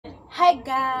Hi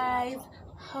guys,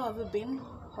 how have you been?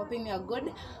 Hoping you're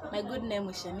good. My good name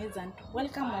is Shanice and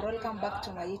welcome back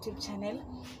to my YouTube channel.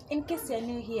 In case you're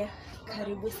new here,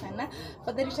 karibu sana.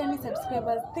 For the returning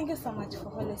subscribers, thank you so much for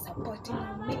always supporting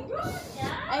me.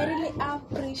 I really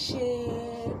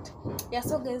appreciate. Yeah,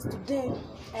 so guys, today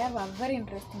I have a very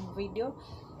interesting video.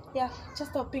 Yeah,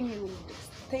 just hoping you will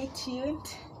stay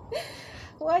tuned.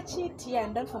 Watch it, yeah,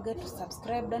 and don't forget to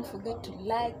subscribe, don't forget to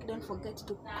like, don't forget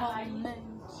to comment.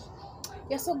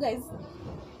 Yeah, so guys,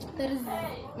 there is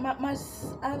much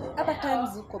other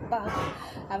times uko back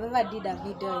I've ever did a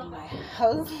video in my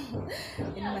house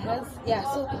yeah,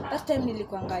 so that time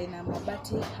nilikuanga in a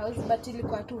mabati house but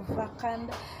ilikuwa tu vacant.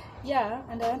 Yeah,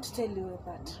 and I want to tell you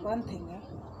that one thing,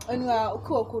 when you are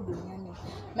uko duniani,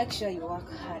 make sure you work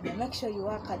hard, make sure you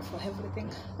work hard for everything,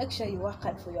 make sure you work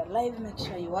hard for your life, make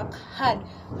sure you work hard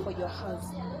for your house.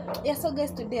 Yeah, so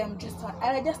guys, today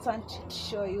I just want to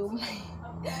show you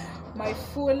my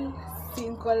full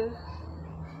single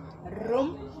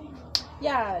room.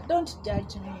 Yeah, don't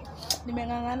judge me,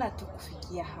 nimengangana tu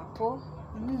kufikia hapo.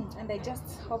 And I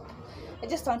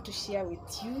just want to share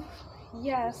with you.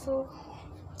 Yeah, so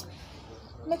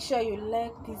make sure you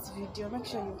like this video, make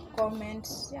sure you comment.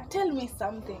 Yeah, tell me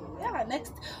something. Yeah,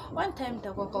 next one time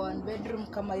nitakuwa kwa one bedroom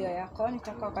kama hiyo yako,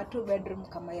 nitakuwa kwa two bedroom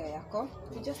kama hiyo yako.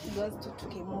 We just goes to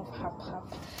move half.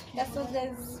 Yeah, so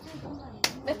guys,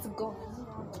 let's go.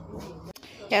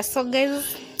 Yeah, so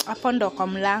guys, hapo ndo kwa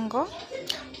mlango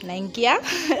naingia.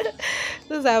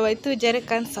 Those are my 2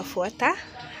 jerrycans of water.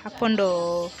 Hapo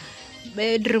ndo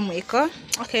bedroom iko.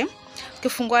 Okay,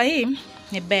 ukifungua hii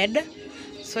ni bed,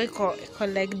 so iko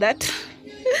like that.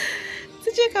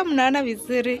 Sijui kama mnaona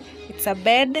vizuri. It's a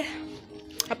bed.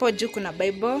 Hapo juu kuna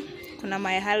Bible, kuna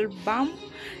my album.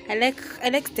 I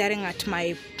like staring at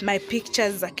my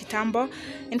pictures za kitambo.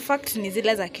 In fact, ni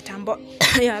zile za kitambo.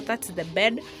 Yeah, that's the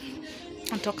bed.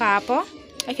 Natoka hapo.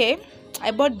 Okay,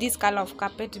 I bought this color of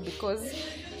carpet because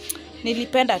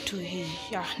nilipenda tu hii.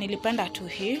 Yeah, nilipenda tu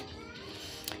hii.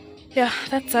 Yeah,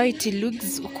 that's how it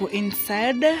looks uko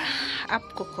inside.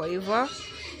 Up koko hivyo.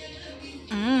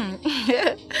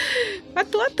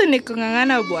 Watu ni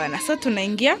kungangana bwana. So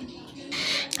tunaingia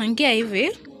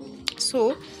hivi.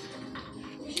 So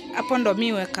hapo ndo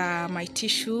mimi weka my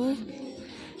tissue.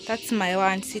 That's my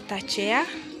one-seater chair.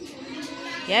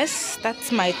 Yes,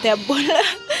 that's my table.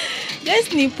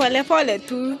 Guys, ni pole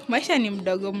tu. Maisha ni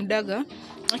mdogo.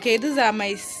 Okay, these are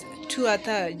my 2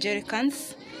 other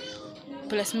jerrycans.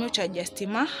 Plus me charge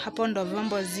stima. Hapo ndo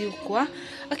vyombo zikuwa.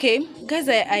 Okay, guys,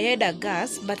 I had a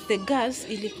gas, but the gas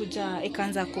ilikuja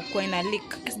ikaanza kukua ina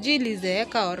leak. Sijui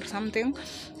ilizeeka or something.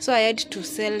 So I had to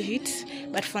sell it,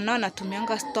 but for now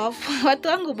natumianga stove. Watu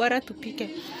wangu bora tupike.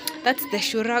 That's the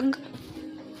shurag.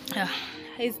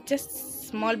 It's just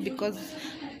small because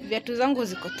viatu zangu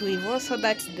ziko tu hivyo, so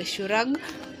that's the shurag.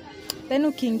 Then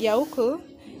ukiingia huko,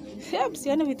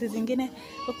 sioni vitu zingine.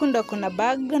 Huko ndo kuna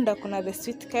bag, ndo kuna the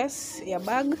suitcase ya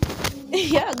bag.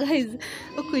 Yeah guys,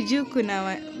 huko juu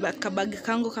kuna kabag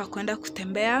kangu ka kwenda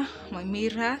kutembea, my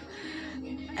mirror.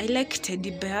 I like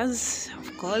teddy bears,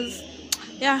 of course.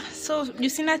 Yeah, so you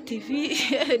see na TV.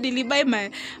 Nilibuy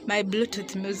my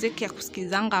Bluetooth music ya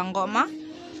kusikizanga ngoma.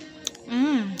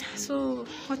 So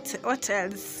what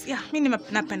else? Yeah, mimi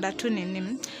napenda tu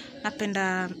nini?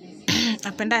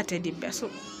 Napenda teddy bear. So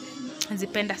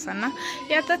zipenda sana.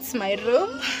 Yeah, that's my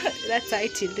room. That's how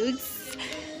it looks.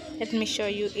 Let me show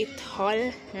you it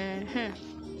all.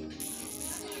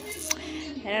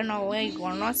 I don't know where you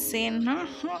are not seeing.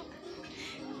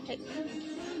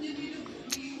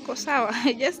 Kosawa.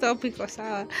 I just hope it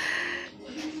kosawa.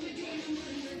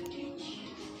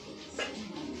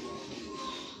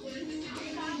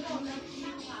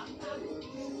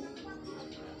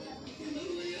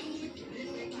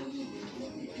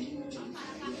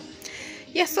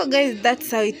 Yeah, so guys, that's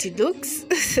how it looks.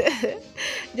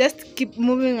 Just keep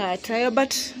moving our tire,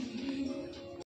 but